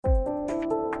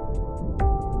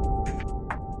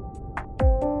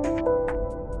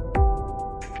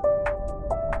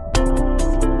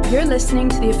You're listening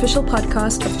to the official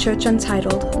podcast of Church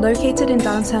Untitled, located in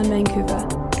downtown Vancouver.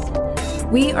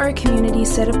 We are a community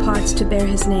set apart to bear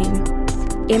His name,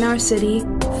 in our city,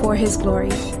 for His glory.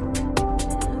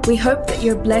 We hope that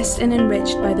you're blessed and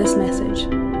enriched by this message.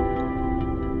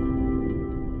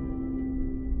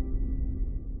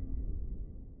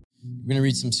 We're going to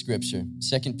read some scripture.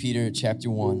 2 Peter chapter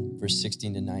 1, verse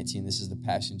 16 to 19. This is the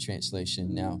Passion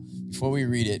Translation. Now, before we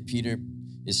read it, Peter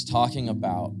is talking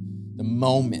about the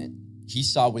moment he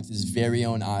saw with his very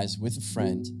own eyes with a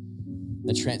friend,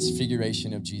 the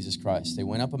transfiguration of Jesus Christ. They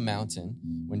went up a mountain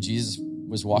when Jesus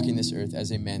was walking this earth as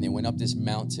a man. They went up this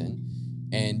mountain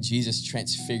and Jesus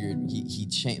transfigured. He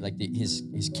changed, like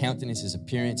his countenance, his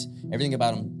appearance, everything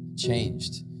about him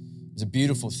changed. It was a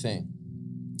beautiful thing.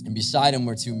 And beside him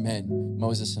were two men,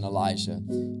 Moses and Elijah.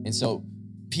 And so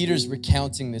Peter's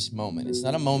recounting this moment. It's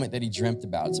not a moment that he dreamt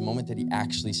about. It's a moment that he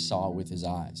actually saw with his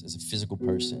eyes as a physical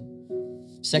person.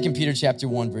 2 Peter chapter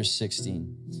 1, verse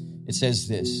 16. It says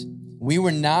this: "We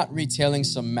were not retelling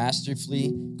some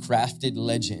masterfully crafted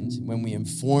legend when we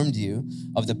informed you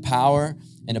of the power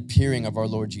and appearing of our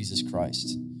Lord Jesus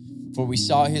Christ. For we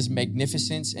saw his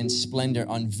magnificence and splendor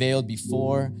unveiled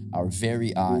before our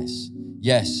very eyes.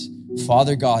 Yes,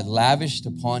 Father God lavished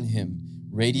upon him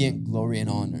radiant glory and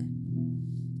honor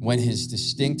when his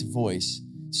distinct voice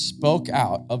spoke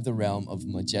out of the realm of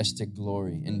majestic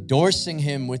glory, endorsing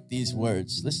him with these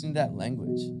words." Listen to that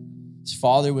language. His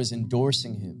Father was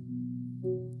endorsing him,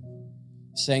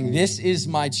 saying, "This is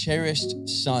my cherished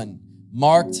Son,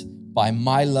 marked by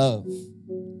my love."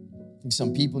 I think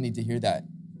some people need to hear that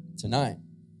tonight,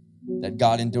 that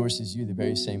God endorses you the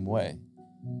very same way.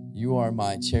 You are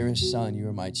my cherished son. You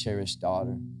are my cherished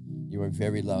daughter. You are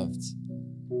very loved,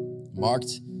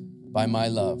 marked by my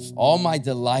love. All my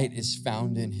delight is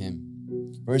found in him.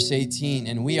 Verse 18,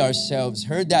 "And we ourselves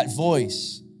heard that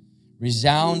voice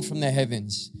resound from the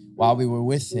heavens while we were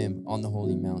with him on the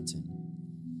holy mountain."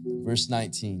 Verse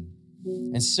 19,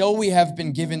 "And so we have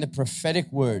been given the prophetic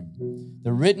word,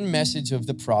 the written message of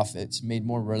the prophets, made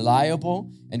more reliable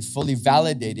and fully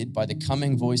validated by the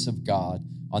coming voice of God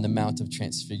on the Mount of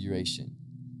Transfiguration."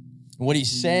 And what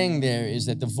he's saying there is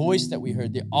that the voice that we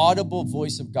heard, the audible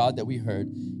voice of God that we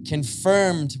heard,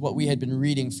 confirmed what we had been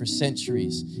reading for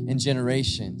centuries and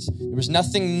generations. There was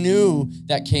nothing new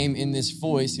that came in this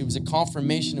voice. It was a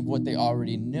confirmation of what they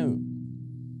already knew.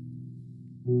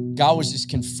 God was just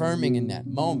confirming in that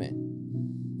moment.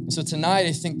 And so tonight,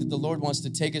 I think that the Lord wants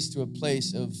to take us to a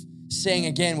place of saying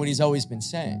again what he's always been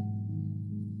saying.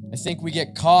 I think we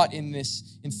get caught in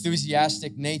this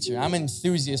enthusiastic nature. I'm an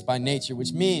enthusiast by nature,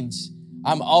 which means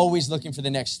I'm always looking for the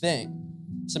next thing,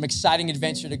 some exciting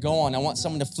adventure to go on. I want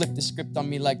someone to flip the script on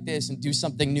me like this and do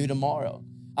something new tomorrow.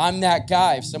 I'm that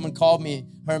guy. If someone called me,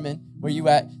 "Herman, where you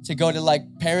at?" to go to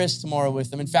like Paris tomorrow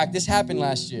with them. In fact, this happened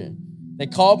last year. They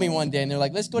called me one day and they're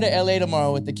like, "Let's go to LA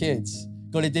tomorrow with the kids.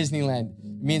 Go to Disneyland."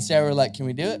 Me and Sarah were like, "Can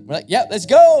we do it?" We're like, "Yeah, let's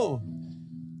go."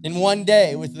 In one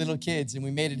day with little kids, and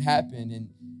we made it happen. And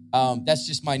that's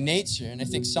just my nature. And I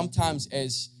think sometimes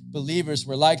as believers,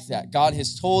 we're like that. God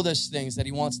has told us things that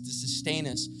he wants to sustain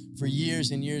us for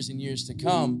years and years and years to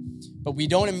come, but we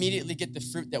don't immediately get the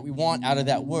fruit that we want out of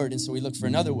that word. And so we look for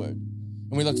another word,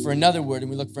 and we look for another word,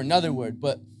 and we look for another word.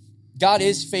 But God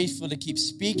is faithful to keep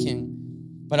speaking,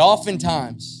 but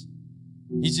oftentimes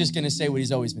he's just going to say what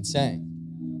he's always been saying.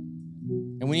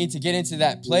 And we need to get into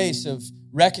that place of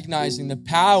recognizing the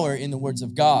power in the words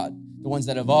of God, the ones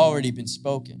that have already been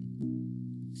spoken.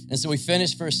 And so we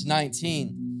finish verse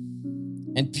 19,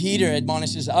 and Peter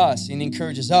admonishes us and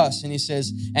encourages us, and he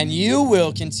says, "And you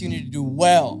will continue to do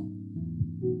well."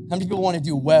 How many people want to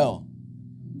do well?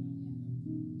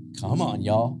 Come on,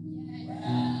 y'all.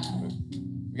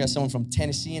 We got someone from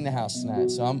Tennessee in the house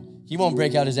tonight, so he won't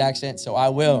break out his accent, so I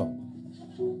will.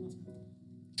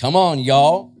 Come on,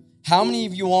 y'all. How many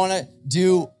of you want to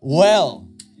do well?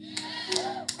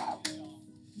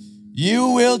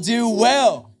 You will do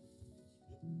well.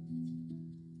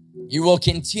 You will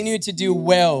continue to do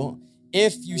well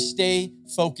if you stay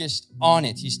focused on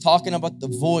it. He's talking about the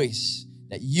voice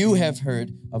that you have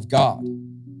heard of God.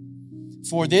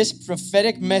 "For this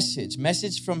prophetic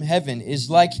message from heaven, is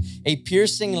like a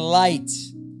piercing light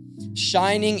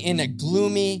shining in a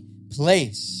gloomy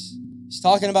place." He's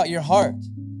talking about your heart.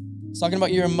 He's talking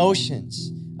about your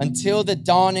emotions, until the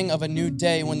dawning of a new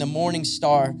day when the morning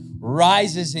star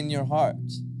rises in your heart.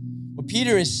 What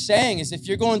Peter is saying is, if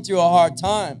you're going through a hard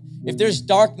time, if there's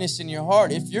darkness in your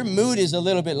heart, if your mood is a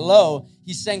little bit low,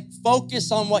 he's saying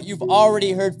focus on what you've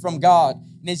already heard from God.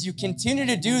 And as you continue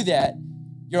to do that,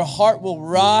 your heart will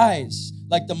rise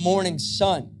like the morning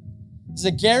sun. It's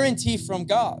a guarantee from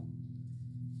God.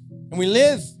 And we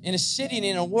live in a city and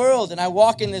in a world, and I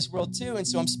walk in this world too, and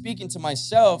so I'm speaking to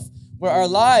myself, where our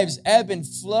lives ebb and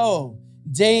flow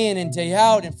day in and day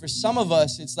out, and for some of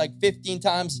us, it's like 15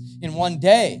 times in one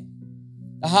day.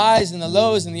 The highs and the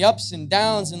lows and the ups and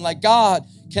downs, and like, God,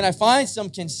 can I find some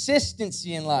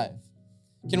consistency in life?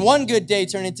 Can one good day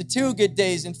turn into 2 good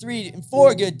days and 3 and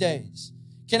 4 good days?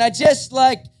 Can I just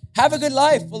like have a good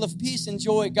life full of peace and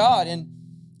joy, God? And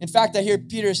in fact, I hear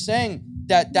Peter saying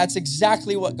that that's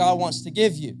exactly what God wants to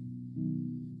give you.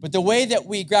 But the way that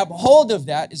we grab hold of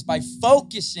that is by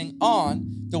focusing on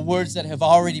the words that have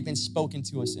already been spoken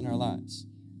to us in our lives.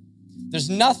 There's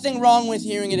nothing wrong with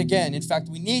hearing it again. In fact,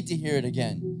 we need to hear it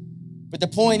again. But the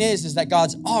point is that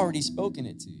God's already spoken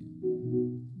it to you.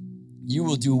 You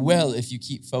will do well if you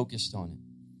keep focused on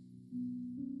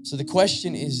it. So the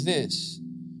question is this: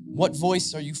 what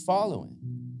voice are you following?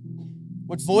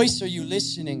 What voice are you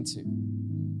listening to?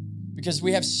 Because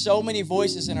we have so many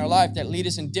voices in our life that lead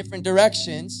us in different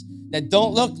directions that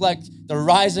don't look like the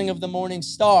rising of the morning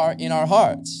star in our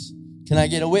hearts. Can I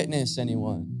get a witness,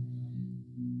 anyone?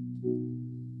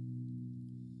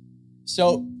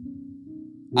 So,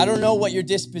 I don't know what your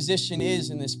disposition is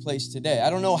in this place today. I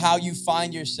don't know how you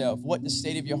find yourself, what the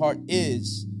state of your heart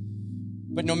is.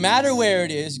 But no matter where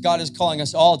it is, God is calling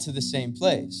us all to the same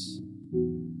place.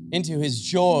 Into his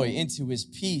joy, into his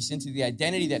peace, into the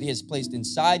identity that he has placed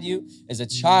inside you as a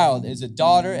child, as a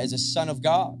daughter, as a son of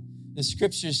God. The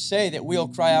scriptures say that we'll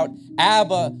cry out,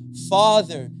 Abba,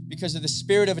 Father, because of the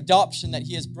spirit of adoption that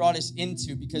he has brought us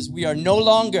into, because we are no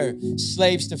longer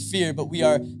slaves to fear, but we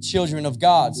are children of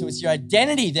God. So it's your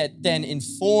identity that then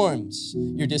informs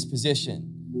your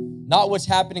disposition, not what's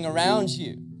happening around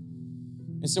you.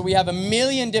 And so we have a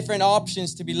million different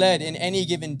options to be led in any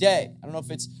given day. I don't know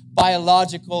if it's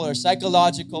biological or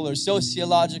psychological or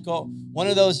sociological, one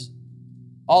of those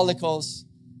olicles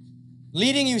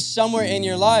leading you somewhere in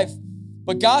your life.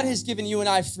 But God has given you and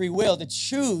I free will to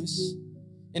choose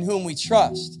in whom we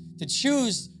trust, to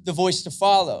choose the voice to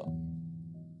follow.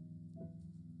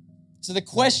 So the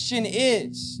question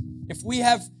is, if we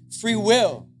have free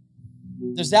will,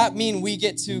 does that mean we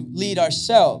get to lead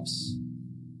ourselves?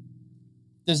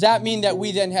 Does that mean that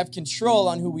we then have control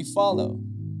on who we follow?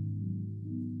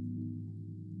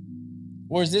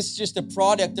 Or is this just a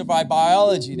product of our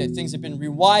biology, that things have been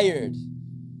rewired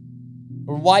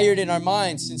or wired in our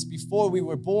minds since before we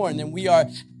were born, and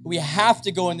we have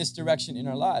to go in this direction in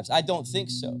our lives? I don't think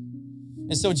so.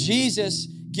 And so Jesus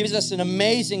gives us an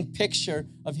amazing picture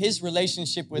of his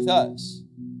relationship with us.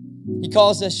 He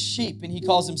calls us sheep, and he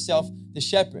calls himself the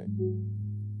shepherd.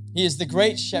 He is the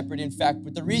great shepherd, in fact,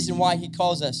 but the reason why he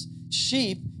calls us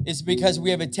sheep is because we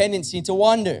have a tendency to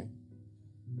wander.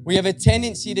 We have a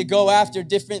tendency to go after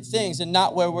different things and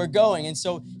not where we're going. And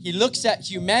so he looks at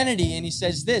humanity and he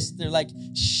says this: they're like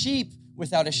sheep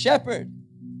without a shepherd.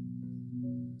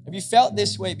 Have you felt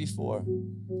this way before?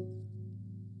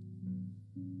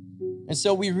 And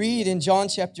so we read in John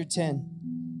chapter 10.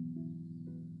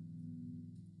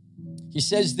 He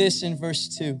says this in verse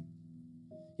 2.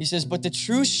 He says, "But the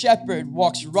true shepherd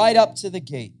walks right up to the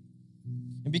gate.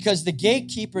 And because the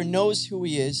gatekeeper knows who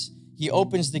he is, he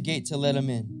opens the gate to let him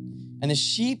in. And the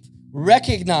sheep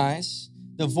recognize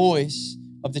the voice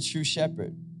of the true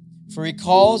shepherd. For he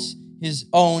calls his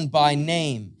own by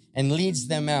name and leads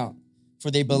them out, for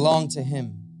they belong to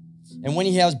him. And when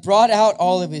he has brought out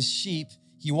all of his sheep,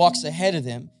 he walks ahead of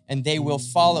them, and they will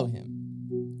follow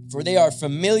him. For they are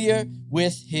familiar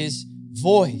with his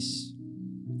voice.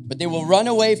 But they will run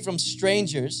away from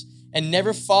strangers and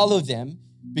never follow them,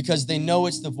 because they know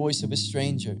it's the voice of a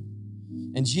stranger."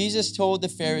 And Jesus told the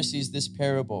Pharisees this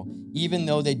parable, even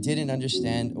though they didn't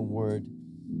understand a word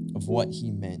of what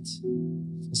he meant.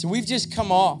 And so we've just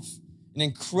come off an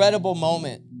incredible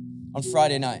moment on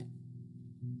Friday night,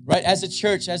 right? As a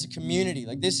church, as a community,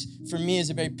 like this for me is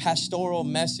a very pastoral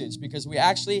message, because we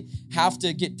actually have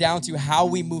to get down to how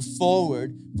we move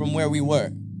forward from where we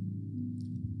were.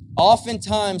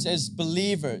 Oftentimes as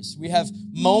believers, we have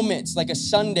moments like a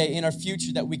Sunday in our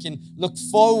future that we can look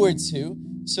forward to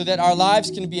so that our lives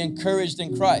can be encouraged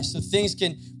in Christ, so things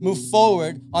can move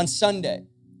forward on Sunday.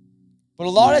 But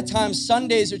a lot of times,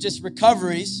 Sundays are just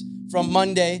recoveries from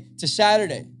Monday to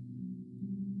Saturday,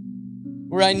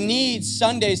 where I need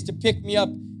Sundays to pick me up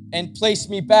and place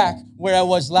me back where I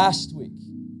was last week.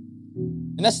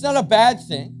 And that's not a bad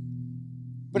thing,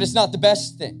 but it's not the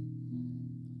best thing.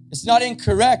 It's not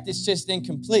incorrect, it's just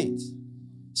incomplete.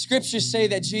 Scriptures say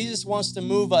that Jesus wants to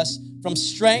move us from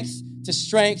strength to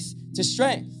strength to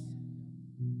strength.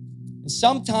 And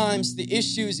sometimes the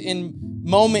issues in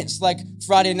moments like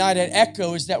Friday night at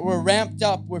Echo is that we're ramped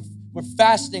up, we're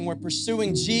fasting, we're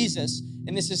pursuing Jesus,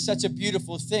 and this is such a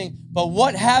beautiful thing. But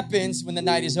what happens when the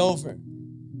night is over?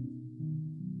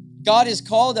 God has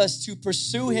called us to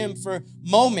pursue him for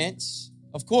moments,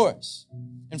 of course.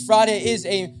 And Friday is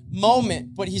a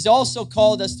moment, but he's also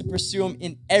called us to pursue him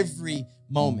in every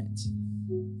moment.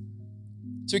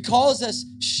 So he calls us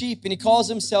sheep, and he calls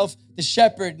himself the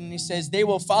shepherd, and he says, they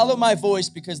will follow my voice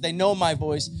because they know my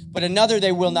voice, but another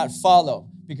they will not follow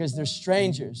because they're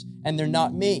strangers and they're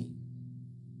not me.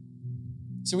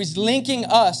 So he's linking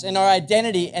us and our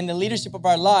identity and the leadership of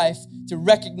our life to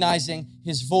recognizing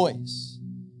his voice.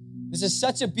 This is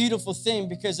such a beautiful thing,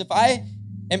 because if I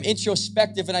am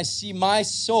introspective and I see my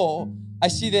soul, I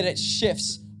see that it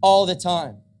shifts all the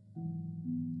time.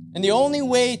 And the only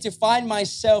way to find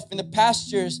myself in the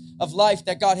pastures of life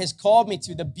that God has called me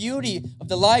to, the beauty of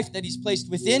the life that he's placed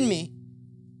within me,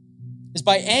 is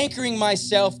by anchoring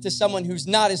myself to someone who's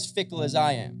not as fickle as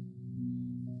I am,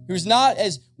 who's not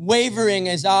as wavering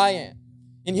as I am.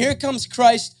 And here comes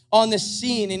Christ on the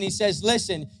scene, and he says,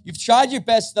 listen, you've tried your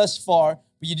best thus far,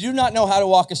 but you do not know how to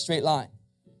walk a straight line.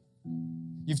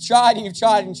 You've tried and you've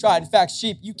tried and tried. In fact,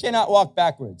 sheep, you cannot walk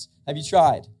backwards. Have you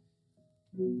tried?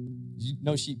 Did you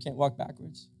know sheep can't walk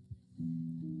backwards?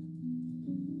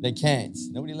 They can't.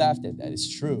 Nobody laughed at that.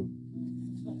 It's true.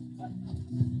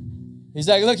 He's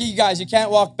like, look at you guys, you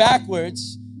can't walk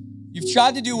backwards. You've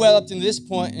tried to do well up to this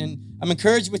point, and I'm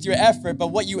encouraged with your effort, but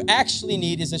what you actually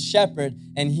need is a shepherd,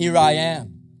 and here I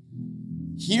am.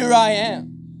 Here I am.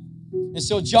 And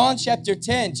so John chapter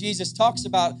 10, Jesus talks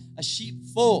about a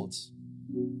sheepfold.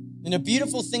 And the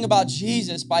beautiful thing about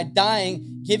Jesus, by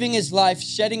dying, giving his life,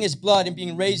 shedding his blood, and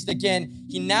being raised again,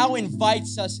 he now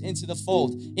invites us into the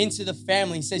fold, into the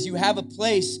family. He says, you have a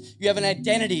place, you have an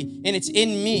identity, and it's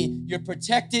in me. You're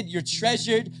protected, you're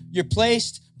treasured, you're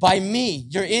placed by me.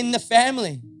 You're in the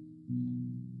family.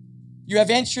 You have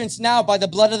entrance now by the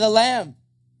blood of the Lamb.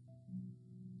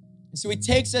 And so he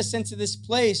takes us into this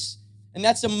place, and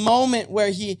that's a moment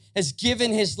where he has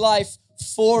given his life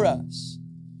for us.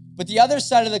 But the other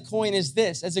side of the coin is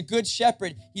this. As a good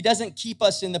shepherd, he doesn't keep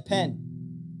us in the pen.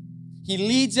 He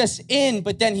leads us in,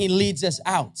 but then he leads us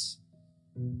out.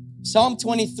 Psalm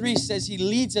 23 says he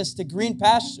leads us to green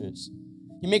pastures.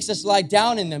 He makes us lie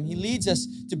down in them. He leads us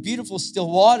to beautiful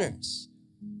still waters.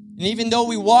 And even though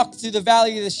we walk through the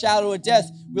valley of the shadow of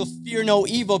death, we'll fear no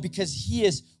evil because he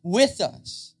is with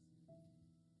us.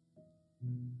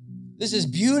 This is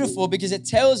beautiful because it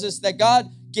tells us that God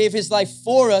gave his life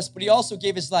for us, but he also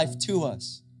gave his life to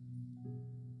us.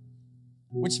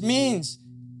 Which means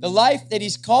the life that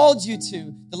he's called you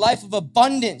to, the life of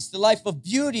abundance, the life of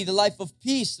beauty, the life of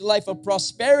peace, the life of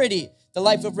prosperity, the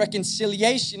life of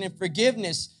reconciliation and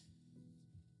forgiveness,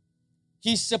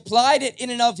 he supplied it in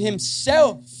and of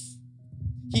himself.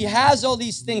 He has all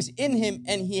these things in him,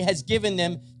 and he has given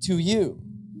them to you.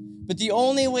 But the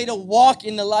only way to walk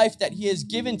in the life that he has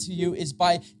given to you is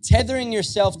by tethering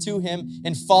yourself to him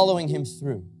and following him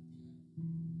through.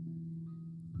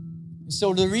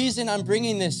 So the reason I'm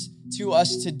bringing this to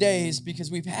us today is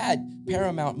because we've had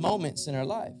paramount moments in our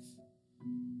life.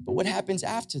 But what happens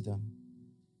after them?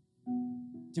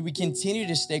 Do we continue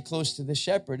to stay close to the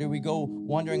shepherd? Do we go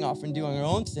wandering off and doing our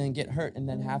own thing, get hurt, and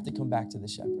then have to come back to the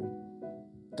shepherd?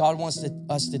 God wants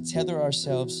us to tether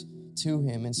ourselves to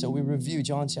him. And so we review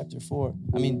John chapter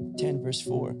 10 verse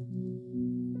 4.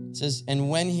 It says, and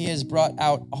when he has brought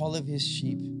out all of his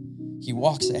sheep, he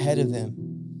walks ahead of them,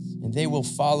 and they will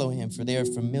follow him, for they are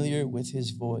familiar with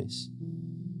his voice.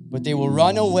 But they will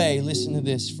run away, listen to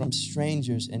this, from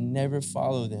strangers and never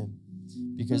follow them,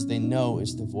 because they know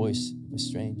it's the voice of a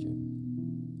stranger.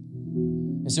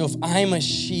 And so if I'm a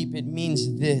sheep, it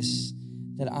means this,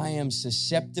 that I am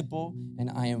susceptible and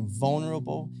I am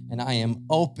vulnerable and I am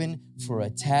open for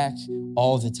attack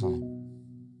all the time.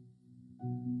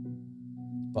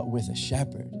 But with a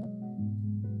shepherd,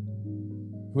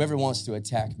 whoever wants to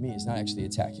attack me is not actually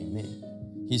attacking me.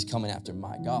 He's coming after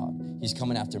my God. He's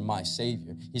coming after my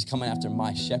Savior. He's coming after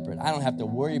my shepherd. I don't have to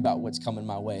worry about what's coming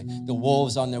my way. The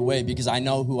wolves on their way, because I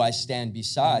know who I stand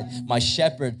beside. My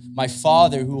shepherd, my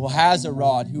Father, who has a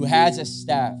rod, who has a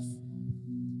staff.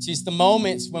 See, it's the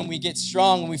moments when we get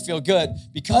strong and we feel good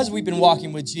because we've been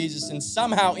walking with Jesus, and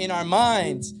somehow in our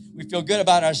minds, we feel good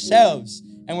about ourselves.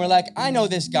 And we're like, I know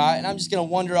this guy, and I'm just going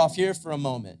to wander off here for a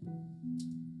moment.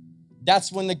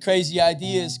 That's when the crazy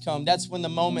ideas come. That's when the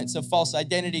moments of false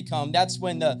identity come. That's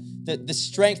when the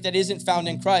strength that isn't found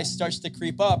in Christ starts to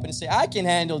creep up and say, I can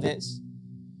handle this.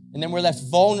 And then we're left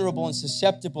vulnerable and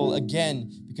susceptible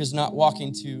again because not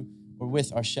walking to or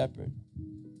with our shepherd.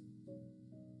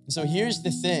 And so here's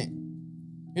the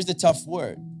thing. Here's the tough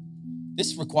word.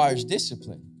 This requires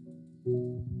discipline.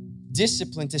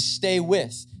 discipline to stay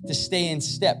with, to stay in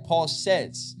step. Paul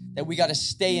says that we got to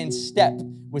stay in step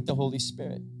with the Holy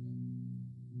Spirit.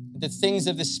 The things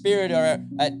of the Spirit are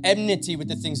at enmity with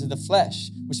the things of the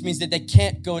flesh, which means that they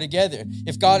can't go together.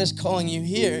 If God is calling you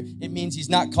here, it means he's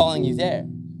not calling you there.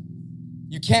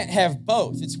 You can't have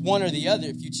both. It's one or the other.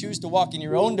 If you choose to walk in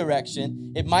your own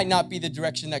direction, it might not be the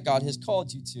direction that God has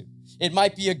called you to. It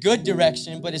might be a good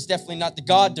direction, but it's definitely not the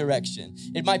God direction.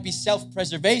 It might be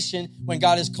self-preservation when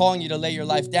God is calling you to lay your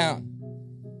life down.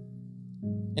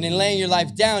 And in laying your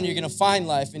life down, you're going to find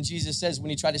life. And Jesus says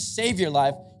when you try to save your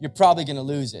life, you're probably going to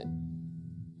lose it.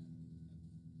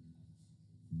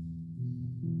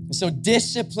 And so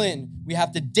discipline, we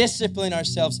have to discipline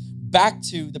ourselves back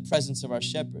to the presence of our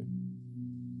shepherd.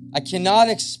 I cannot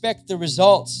expect the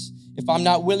results if I'm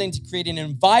not willing to create an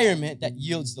environment that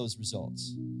yields those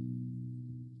results.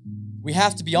 We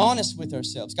have to be honest with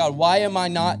ourselves. God, why am I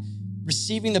not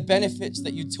receiving the benefits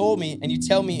that you told me and you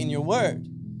tell me in your word?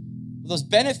 Those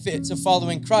benefits of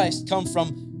following Christ come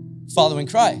from following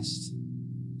Christ,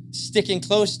 sticking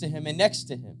close to him and next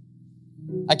to him.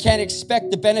 I can't expect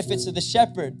the benefits of the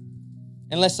shepherd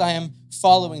unless I am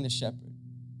following the shepherd.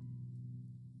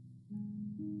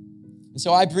 And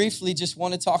so I briefly just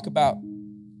want to talk about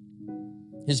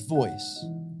his voice.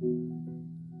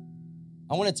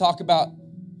 I want to talk about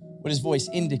what his voice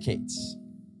indicates.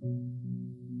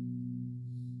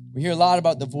 We hear a lot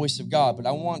about the voice of God, but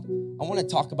I want to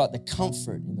talk about the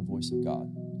comfort in the voice of God.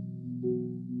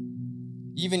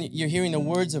 Even you're hearing the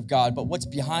words of God, but what's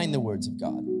behind the words of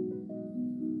God?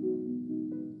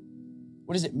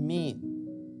 What does it mean?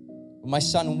 When my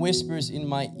son whispers in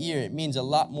my ear, it means a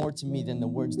lot more to me than the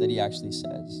words that he actually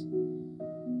says.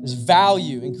 There's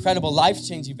value, incredible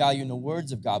life-changing value in the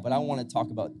words of God, but I want to talk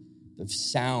about the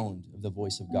sound of the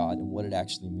voice of God and what it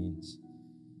actually means.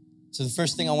 So the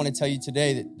first thing I want to tell you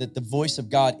today, that the voice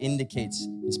of God indicates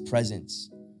his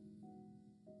presence.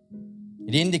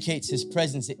 It indicates his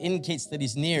presence. It indicates that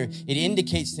he's near. It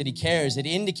indicates that he cares. It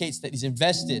indicates that he's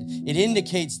invested. It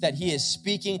indicates that he is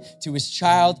speaking to his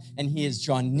child and he is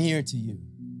drawn near to you.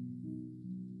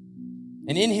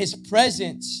 And in his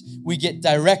presence, we get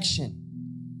direction.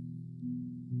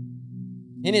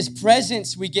 In his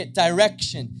presence, we get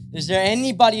direction. Is there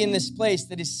anybody in this place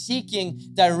that is seeking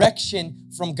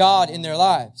direction from God in their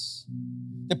lives?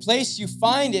 The place you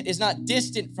find it is not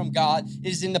distant from God. It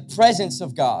is in the presence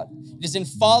of God. It is in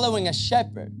following a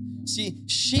shepherd. See,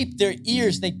 sheep, their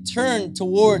ears, they turn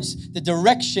towards the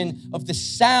direction of the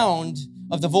sound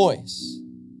of the voice.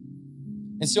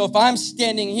 And so if I'm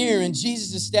standing here and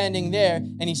Jesus is standing there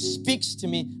and he speaks to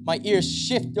me, my ears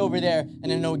shift over there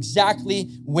and I know exactly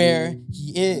where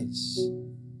he is.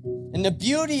 And the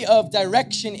beauty of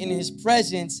direction in his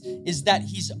presence is that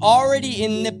he's already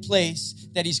in the place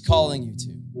that he's calling you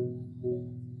to.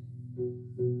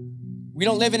 We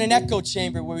don't live in an echo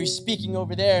chamber where he's speaking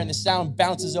over there and the sound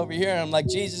bounces over here and I'm like,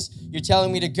 Jesus, you're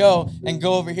telling me to go and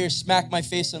go over here, smack my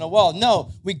face on a wall. No,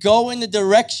 we go in the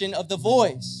direction of the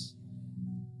voice.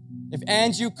 If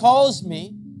Andrew calls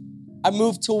me, I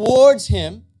move towards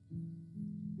him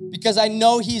because I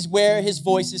know he's where his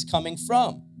voice is coming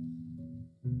from.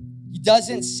 He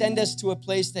doesn't send us to a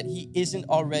place that he isn't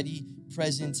already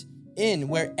present in.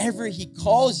 Wherever he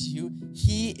calls you,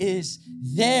 he is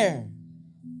there.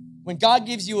 When God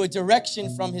gives you a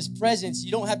direction from his presence,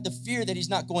 you don't have to fear that he's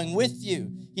not going with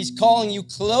you. He's calling you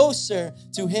closer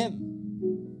to him.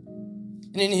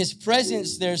 And in his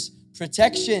presence, there's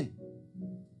protection.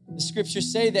 The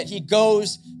scriptures say that he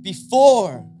goes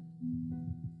before.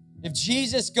 If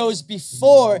Jesus goes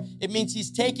before, it means he's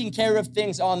taking care of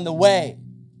things on the way.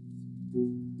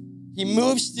 He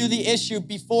moves through the issue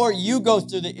before you go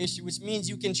through the issue, which means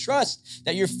you can trust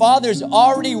that your Father's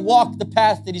already walked the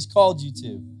path that he's called you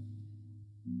to.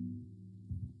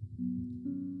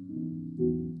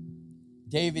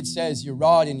 David says, your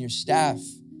rod and your staff,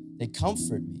 they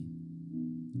comfort me.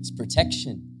 It's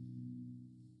protection.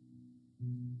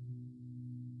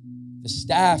 The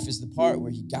staff is the part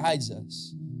where he guides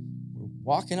us. We're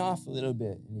walking off a little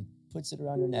bit, and he puts it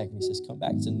around our neck, and he says, come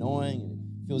back. It's annoying, and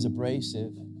it feels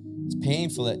abrasive. It's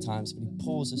painful at times, but he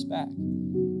pulls us back.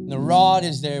 And the rod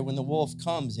is there when the wolf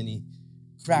comes, and he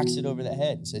cracks it over the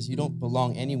head and says, you don't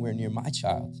belong anywhere near my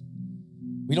child.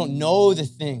 We don't know the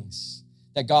things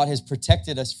that God has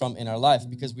protected us from in our life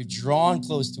because we've drawn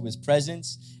close to his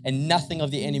presence, and nothing of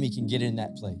the enemy can get in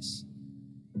that place.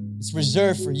 It's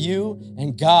reserved for you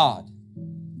and God.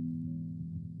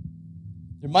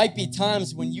 There might be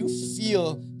times when you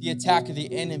feel the attack of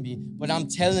the enemy, but I'm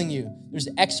telling you, there's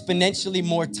exponentially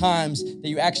more times that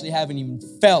you actually haven't even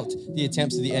felt the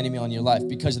attempts of the enemy on your life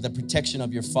because of the protection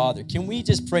of your Father. Can we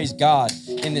just praise God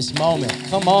in this moment?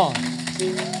 Come on.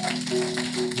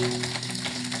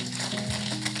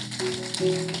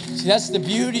 See, that's the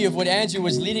beauty of what Andrew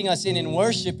was leading us in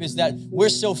worship, is that we're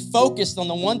so focused on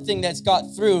the one thing that's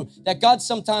got through that God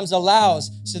sometimes allows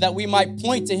so that we might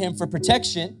point to him for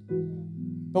protection.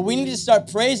 But we need to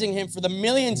start praising him for the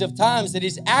millions of times that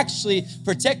he's actually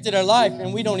protected our life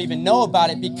and we don't even know about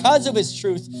it because of his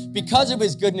truth, because of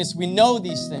his goodness. We know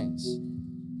these things.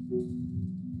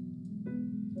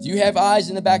 Do you have eyes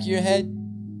in the back of your head?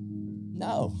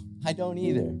 No, I don't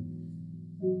either.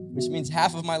 Which means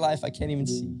half of my life I can't even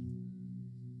see.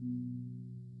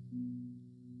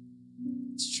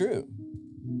 It's true.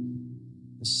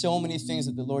 There's so many things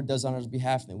that the Lord does on our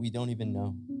behalf that we don't even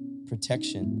know.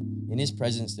 Protection. In his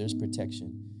presence, there's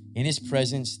protection. In his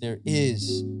presence, there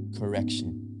is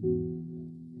correction.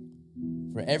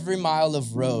 For every mile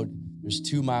of road, there's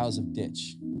 2 miles of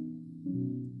ditch.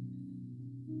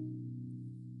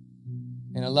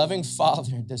 And a loving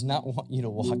Father does not want you to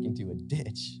walk into a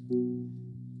ditch,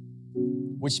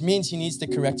 which means he needs to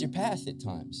correct your path at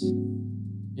times.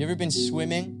 You ever been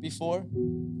swimming before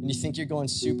and you think you're going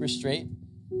super straight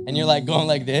and you're like going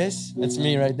like this? That's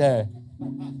me right there.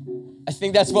 I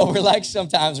think that's what we're like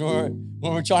sometimes when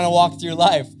we're trying to walk through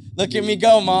life. Look at me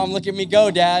go, Mom. Look at me go,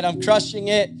 Dad. I'm crushing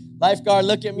it. Lifeguard,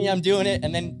 look at me. I'm doing it.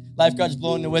 And then lifeguard's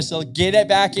blowing the whistle. Get it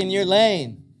back in your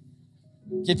lane.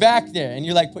 Get back there. And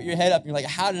you like put your head up. And you're like,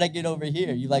 how did I get over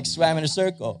here? You like swam in a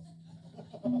circle.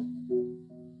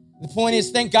 The point is,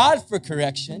 thank God for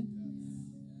correction.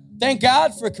 Thank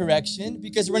God for correction,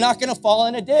 because we're not going to fall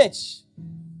in a ditch.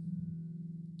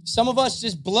 Some of us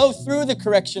just blow through the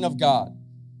correction of God.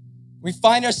 We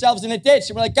find ourselves in a ditch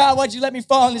and we're like, God, why'd you let me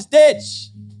fall in this ditch?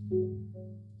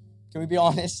 Can we be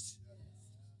honest?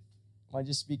 Am I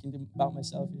just speaking about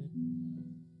myself here?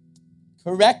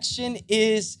 Correction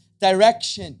is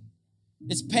direction.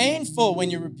 It's painful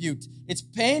when you're rebuked. It's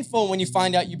painful when you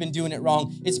find out you've been doing it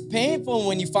wrong. It's painful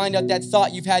when you find out that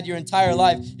thought you've had your entire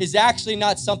life is actually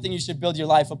not something you should build your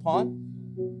life upon.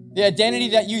 The identity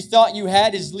that you thought you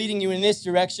had is leading you in this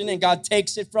direction, and God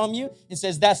takes it from you and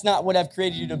says, that's not what I've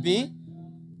created you to be.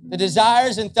 The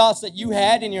desires and thoughts that you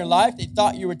had in your life, they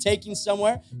thought you were taking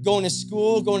somewhere, going to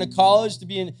school, going to college, to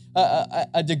be in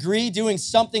a degree, doing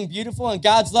something beautiful, and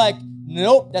God's like,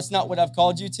 nope, that's not what I've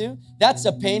called you to. That's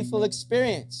a painful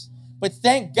experience. But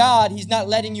thank God he's not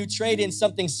letting you trade in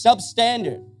something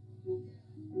substandard.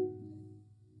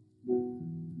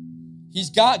 He's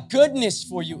got goodness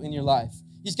for you in your life.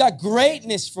 He's got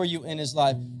greatness for you in his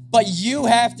life. But you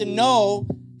have to know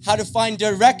how to find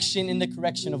direction in the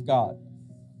correction of God.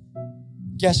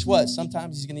 Guess what?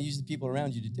 Sometimes he's going to use the people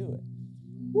around you to do it.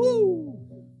 Woo!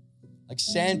 Like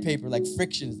sandpaper, like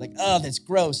friction. It's like, oh, that's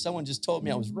gross. Someone just told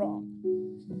me I was wrong.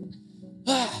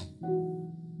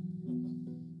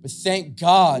 But thank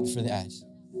God for that.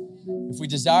 If we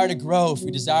desire to grow, if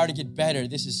we desire to get better,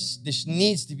 this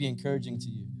needs to be encouraging to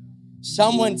you.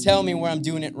 Someone tell me where I'm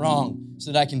doing it wrong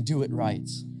so that I can do it right.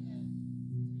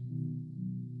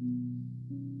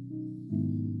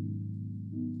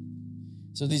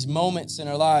 So these moments in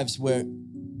our lives where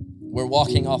we're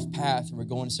walking off path, we're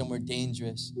going somewhere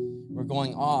dangerous, we're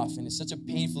going off, and it's such a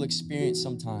painful experience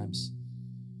sometimes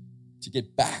to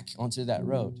get back onto that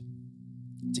road,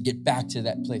 to get back to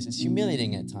that place. It's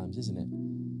humiliating at times, isn't it?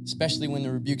 Especially when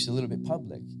the rebuke's a little bit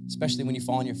public, especially when you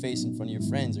fall on your face in front of your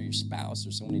friends or your spouse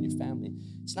or someone in your family.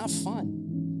 It's not fun.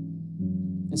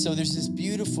 And so there's this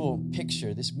beautiful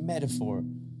picture, this metaphor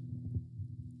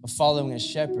of following a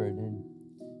shepherd. And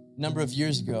a number of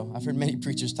years ago, I've heard many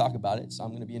preachers talk about it, so I'm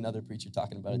going to be another preacher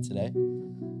talking about it today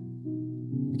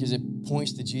because it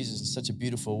points to Jesus in such a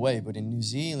beautiful way. But in New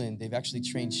Zealand, they've actually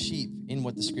trained sheep in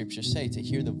what the scriptures say to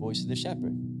hear the voice of the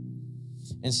shepherd.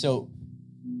 And so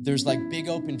there's like big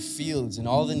open fields, and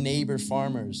all the neighbor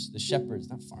farmers, the shepherds,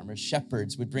 not farmers,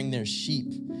 shepherds would bring their sheep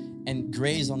and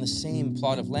graze on the same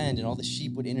plot of land, and all the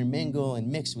sheep would intermingle and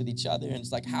mix with each other. And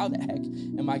it's like, how the heck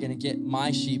am I going to get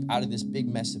my sheep out of this big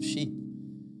mess of sheep?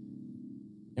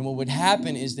 And what would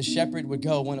happen is the shepherd would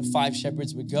go, one of 5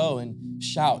 shepherds would go and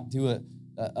shout, do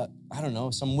I don't know,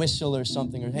 some whistle or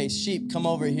something, or hey, sheep, come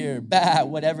over here, bah,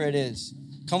 whatever it is,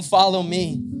 come follow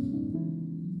me.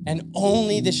 And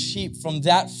only the sheep from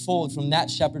that fold, from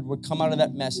that shepherd, would come out of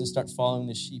that mess and start following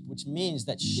the sheep, which means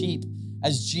that sheep,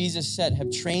 as Jesus said, have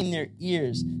trained their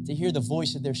ears to hear the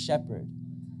voice of their shepherd.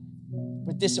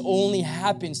 But this only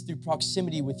happens through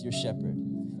proximity with your shepherd.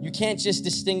 You can't just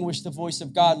distinguish the voice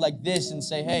of God like this and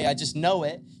say, hey, I just know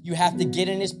it. You have to get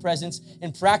in his presence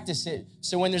and practice it.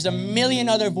 So when there's a million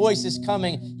other voices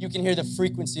coming, you can hear the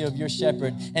frequency of your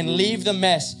shepherd and leave the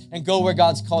mess and go where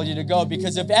God's called you to go.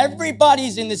 Because if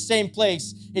everybody's in the same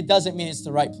place, it doesn't mean it's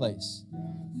the right place.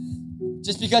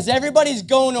 Just because everybody's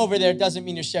going over there doesn't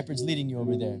mean your shepherd's leading you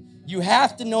over there. You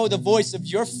have to know the voice of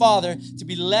your Father to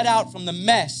be led out from the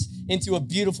mess into a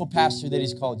beautiful pasture that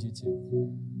he's called you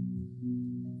to.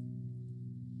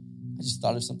 I just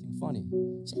thought of something funny.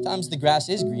 Sometimes the grass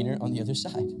is greener on the other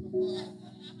side.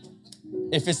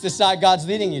 If it's the side God's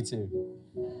leading you to.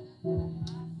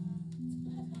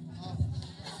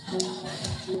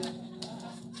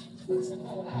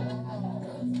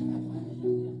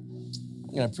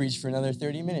 I'm going to preach for another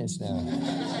 30 minutes now.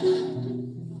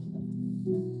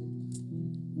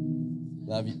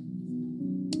 Love you.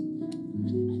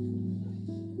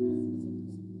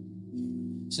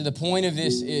 So the point of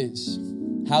this is,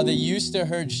 how they used to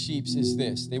herd sheep is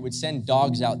this. They would send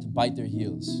dogs out to bite their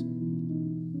heels.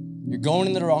 You're going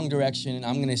in the wrong direction, and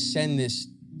I'm going to send this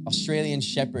Australian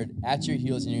shepherd at your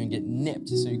heels, and you're going to get nipped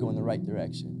so you go in the right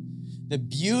direction. The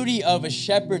beauty of a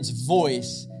shepherd's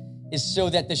voice is so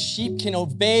that the sheep can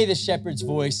obey the shepherd's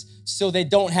voice so they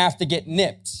don't have to get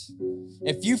nipped.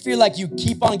 If you feel like you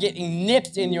keep on getting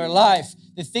nipped in your life,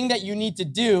 the thing that you need to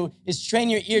do is train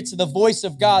your ear to the voice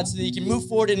of God so that you can move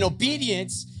forward in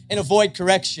obedience and avoid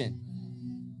correction.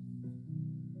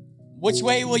 Which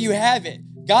way will you have it?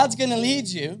 God's going to lead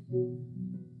you.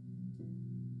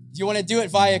 Do you want to do it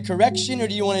via correction or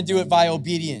do you want to do it via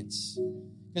obedience?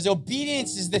 Because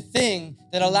obedience is the thing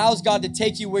that allows God to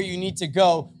take you where you need to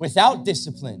go without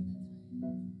discipline.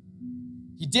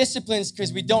 He disciplines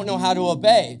because we don't know how to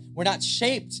obey. We're not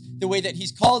shaped the way that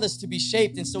he's called us to be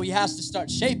shaped, and so he has to start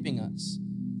shaping us.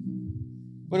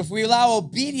 But if we allow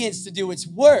obedience to do its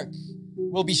work,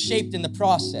 we'll be shaped in the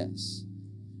process.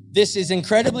 This is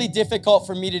incredibly difficult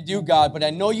for me to do, God, but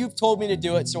I know you've told me to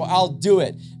do it, so I'll do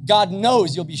it. God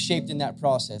knows you'll be shaped in that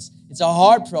process. It's a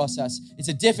hard process. It's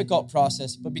a difficult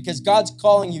process, but because God's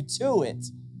calling you to it,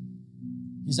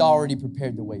 he's already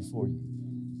prepared the way for you.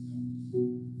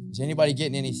 Is anybody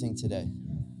getting anything today?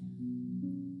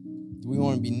 Do we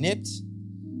want to be nipped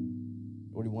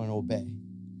or do we want to obey?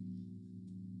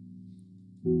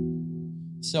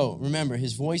 So remember,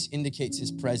 his voice indicates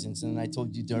his presence. And I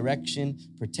told you direction,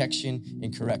 protection,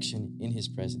 and correction in his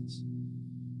presence.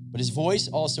 But his voice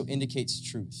also indicates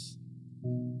truth.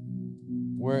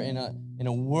 We're in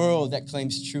a world that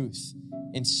claims truth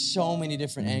in so many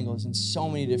different angles, in so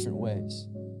many different ways.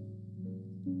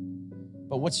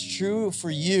 But what's true for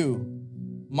you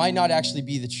might not actually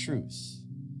be the truth.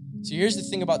 So here's the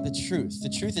thing about the truth. The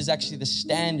truth is actually the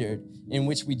standard in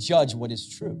which we judge what is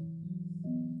true.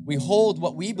 We hold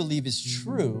what we believe is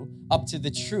true up to the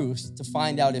truth to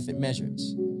find out if it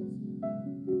measures.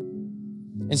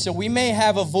 And so we may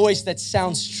have a voice that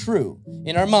sounds true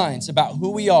in our minds about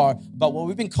who we are, about what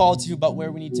we've been called to, about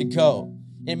where we need to go.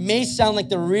 It may sound like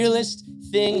the realest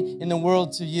thing in the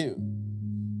world to you.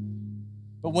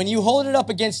 But when you hold it up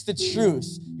against the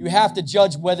truth, you have to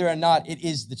judge whether or not it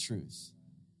is the truth.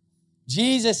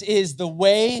 Jesus is the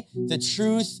way, the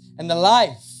truth, and the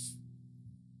life.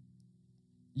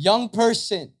 Young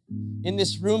person in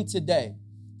this room today,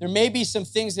 there may be some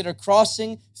things that are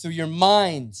crossing through your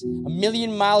mind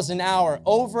 1,000,000 miles an hour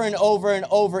over and over and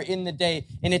over in the day.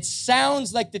 And it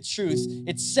sounds like the truth.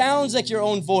 It sounds like your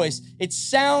own voice. It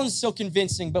sounds so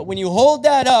convincing. But when you hold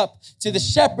that up to the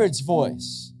shepherd's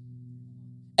voice,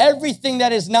 everything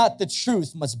that is not the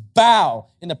truth must bow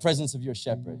in the presence of your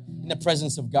shepherd, in the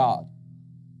presence of God.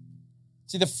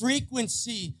 See, the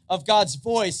frequency of God's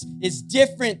voice is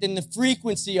different than the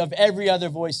frequency of every other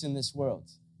voice in this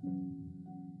world.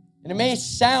 And it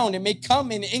may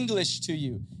come in English to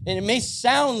you, and it may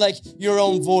sound like your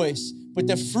own voice, but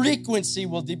the frequency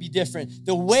will be different.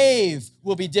 The wave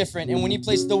will be different. And when you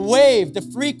place the wave, the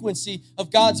frequency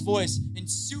of God's voice, and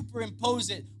superimpose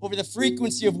it over the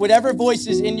frequency of whatever voice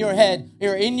is in your head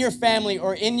or in your family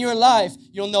or in your life,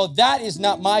 you'll know that is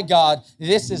not my God.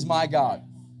 This is my God.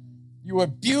 You are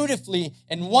beautifully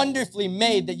and wonderfully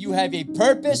made, that you have a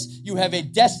purpose, you have a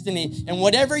destiny, and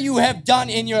whatever you have done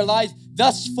in your life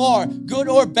thus far, good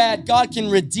or bad, God can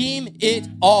redeem it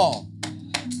all.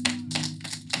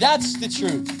 That's the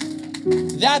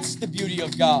truth. That's the beauty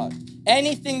of God.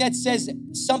 Anything that says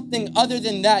something other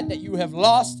than that you have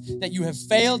lost, that you have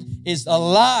failed, is a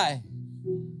lie.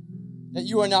 That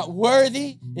you are not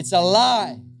worthy, it's a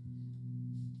lie.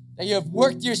 That you have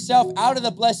worked yourself out of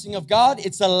the blessing of God,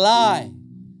 it's a lie.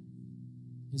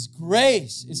 His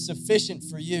grace is sufficient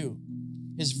for you.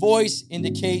 His voice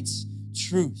indicates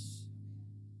truth.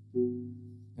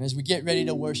 And as we get ready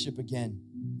to worship again,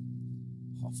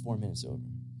 4 minutes over,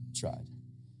 tried.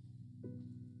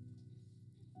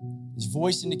 His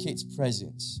voice indicates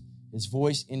presence. His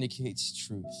voice indicates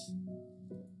truth.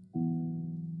 I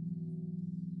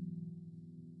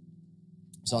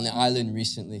was on the island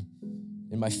recently,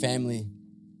 and my family,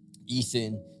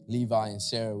 Ethan, Levi, and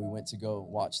Sarah, we went to go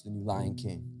watch the new Lion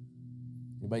King.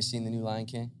 Anybody seen the new Lion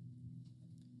King?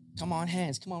 Come on,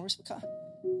 hands. Come on,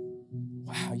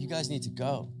 wow, you guys need to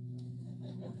go.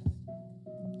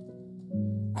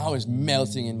 I was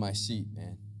melting in my seat,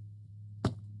 man.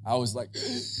 I was like,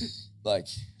 that's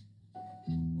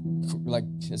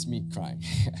me crying.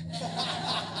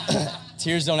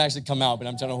 Tears don't actually come out, but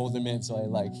I'm trying to hold them in, so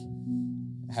I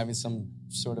having some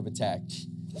sort of attack.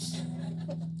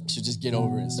 I should just get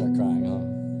over it and start crying,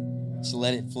 huh? Just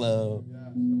let it flow.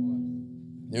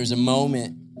 There was a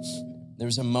moment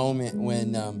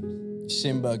when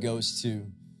Simba goes to,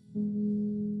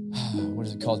 what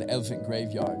is it called? The elephant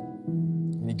graveyard.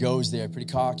 And he goes there pretty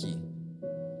cocky.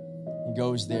 He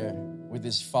goes there with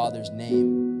his father's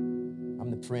name.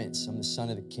 I'm the prince. I'm the son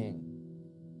of the king.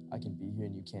 I can be here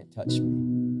and you can't touch me.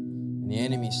 And the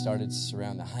enemy started to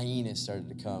surround. The hyenas started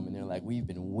to come. And they're like, we've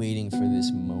been waiting for this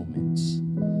moment.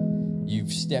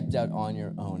 You've stepped out on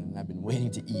your own. And I've been waiting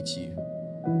to eat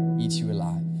you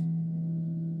alive.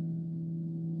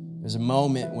 There's a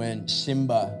moment when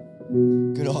Simba,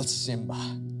 good old Simba,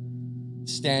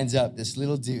 stands up. This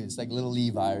little dude, it's like little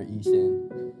Levi or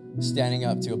Ethan, standing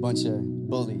up to a bunch of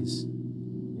bullies.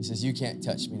 He says, you can't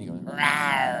touch me. And he goes,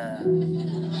 rawr.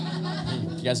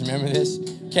 You guys remember this?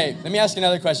 Okay, let me ask you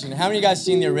another question. How many of you guys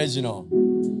seen the original?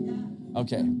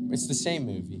 Okay, it's the same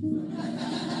movie.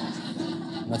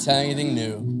 I'm not telling you anything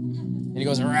new. And he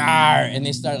goes, rawr, and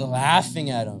they start laughing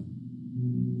at him.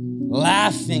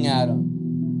 Laughing at him.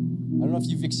 I don't know if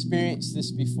you've experienced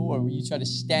this before, where you try to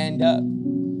stand up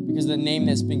because of the name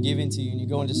that's been given to you, and you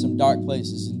go into some dark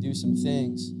places and do some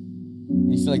things,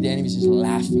 and you feel like the enemy's just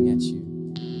laughing at you.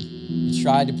 You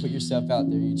tried to put yourself out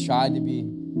there. You tried to be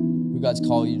who God's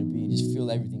called you to be. You just feel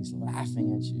everything's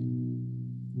laughing at you.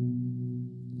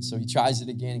 And so he tries it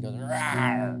again. He goes,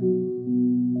 rawr.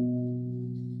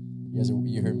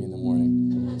 You heard me in the morning.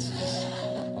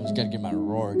 I'm just got to get my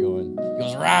roar going. He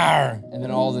goes, rawr. And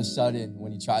then all of a sudden,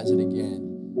 when he tries it again,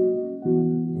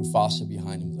 Mufasa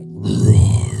behind him is like,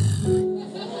 roar.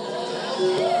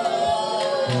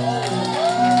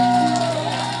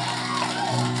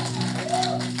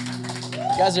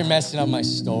 You guys are messing up my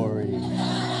story.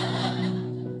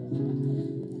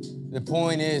 The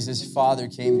point is, his father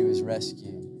came to his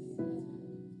rescue.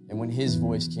 And when his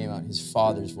voice came out, his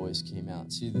father's voice came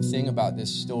out. See, the thing about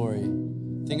this story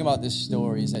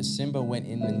is that Simba went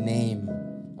in the name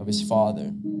of his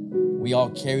father. We all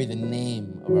carry the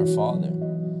name of our father.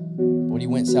 But he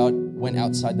went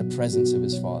outside the presence of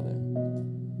his father.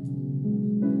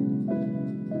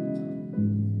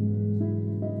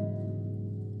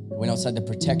 He went outside the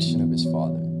protection of his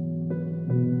father.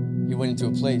 He went into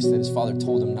a place that his father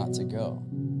told him not to go.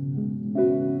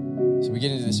 So we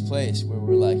get into this place where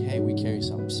we're like, hey, we carry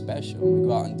something special. And we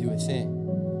go out and do a thing.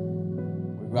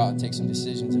 We go out and take some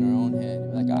decisions in our own hand.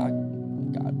 And we're like,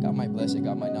 God might bless it,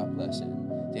 God might not bless it.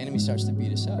 And the enemy starts to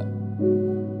beat us up,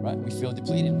 right? We feel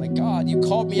depleted. I'm like, God, you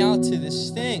called me out to this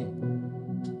thing.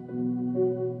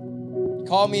 You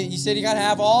called me, you said you got to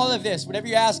have all of this, whatever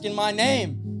you ask in my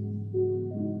name.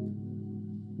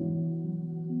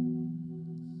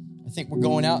 I think we're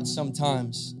going out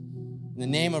sometimes in the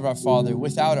name of our Father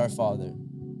without our Father.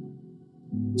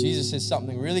 Jesus says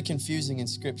something really confusing in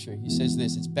Scripture. He says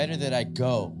this, it's better that I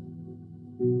go.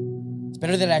 It's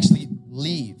better that I actually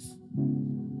leave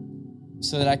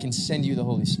so that I can send you the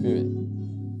Holy Spirit.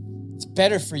 It's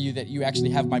better for you that you actually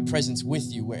have my presence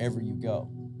with you wherever you go.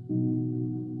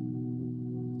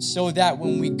 So that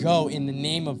when we go in the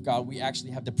name of God, we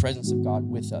actually have the presence of God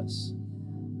with us.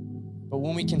 But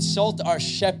when we consult our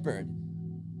shepherd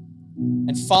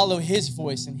and follow his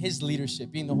voice and his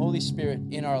leadership, being the Holy Spirit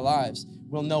in our lives,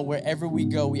 we'll know wherever we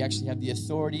go, we actually have the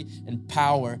authority and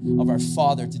power of our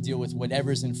Father to deal with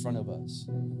whatever's in front of us.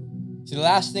 See, the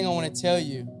last thing I want to tell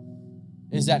you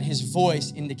is that his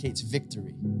voice indicates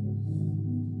victory.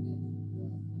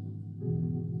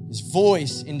 His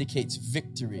voice indicates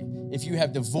victory. If you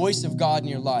have the voice of God in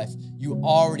your life, you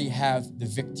already have the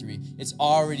victory. It's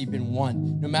already been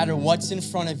won. No matter what's in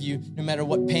front of you, no matter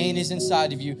what pain is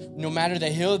inside of you, no matter the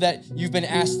hill that you've been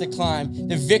asked to climb,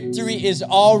 the victory is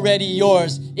already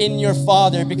yours in your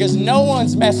Father, because no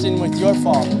one's messing with your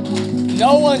Father.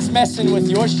 No one's messing with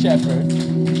your shepherd.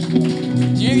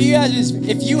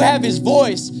 If you have his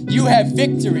voice, you have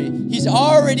victory. He's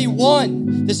already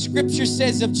won. The scripture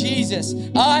says of Jesus,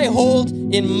 I hold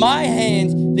in my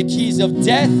hand the keys of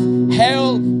death,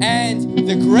 hell, and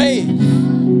the grave.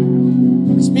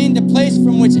 Which means the place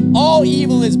from which all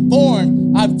evil is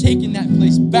born, I've taken that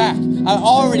place back. I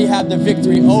already have the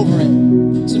victory over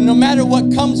it. So no matter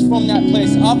what comes from that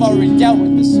place, I've already dealt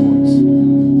with the source.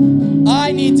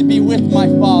 I need to be with my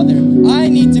Father. I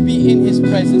need to be in his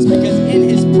presence, because in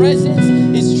his presence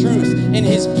is truth. In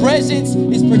his presence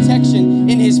is protection.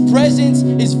 In his presence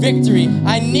is victory.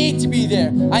 I need to be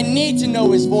there. I need to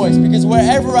know his voice, because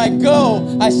wherever I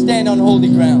go, I stand on holy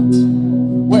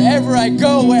ground. Wherever I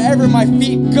go, wherever my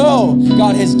feet go,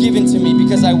 God has given to me,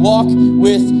 because I walk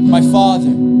with my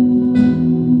Father.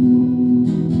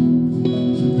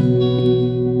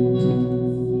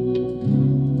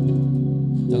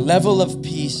 The level of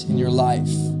peace in your life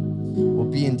will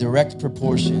be in direct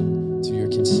proportion to your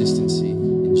consistency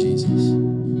in Jesus.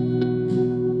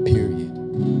 Period.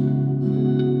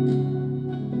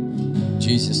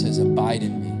 Jesus says, abide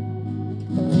in me,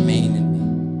 remain in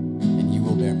me, and you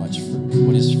will bear much fruit.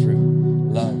 What is fruit?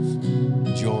 Love,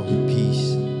 joy,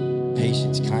 peace,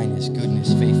 patience, kindness,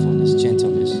 goodness, faithfulness,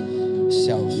 gentleness,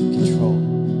 self-control.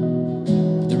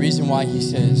 But the reason why he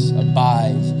says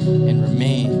abide and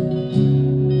remain,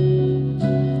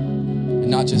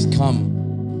 not just come,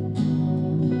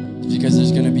 because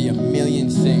there's going to be a million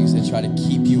things that try to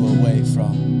keep you away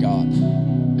from God,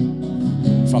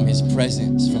 from his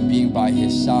presence, from being by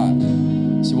his side.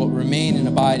 So what remain and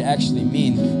abide actually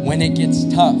mean, when it gets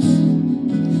tough,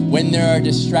 when there are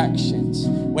distractions,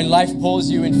 when life pulls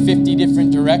you in 50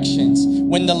 different directions,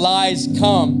 when the lies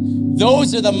come,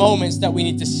 those are the moments that we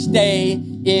need to stay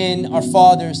in our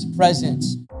Father's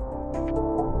presence.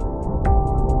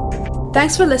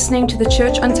 Thanks for listening to the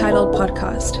Church Untitled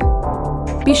podcast.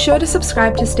 Be sure to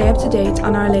subscribe to stay up to date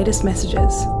on our latest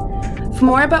messages. For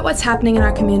more about what's happening in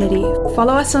our community,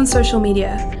 follow us on social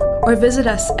media or visit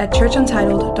us at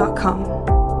churchuntitled.com.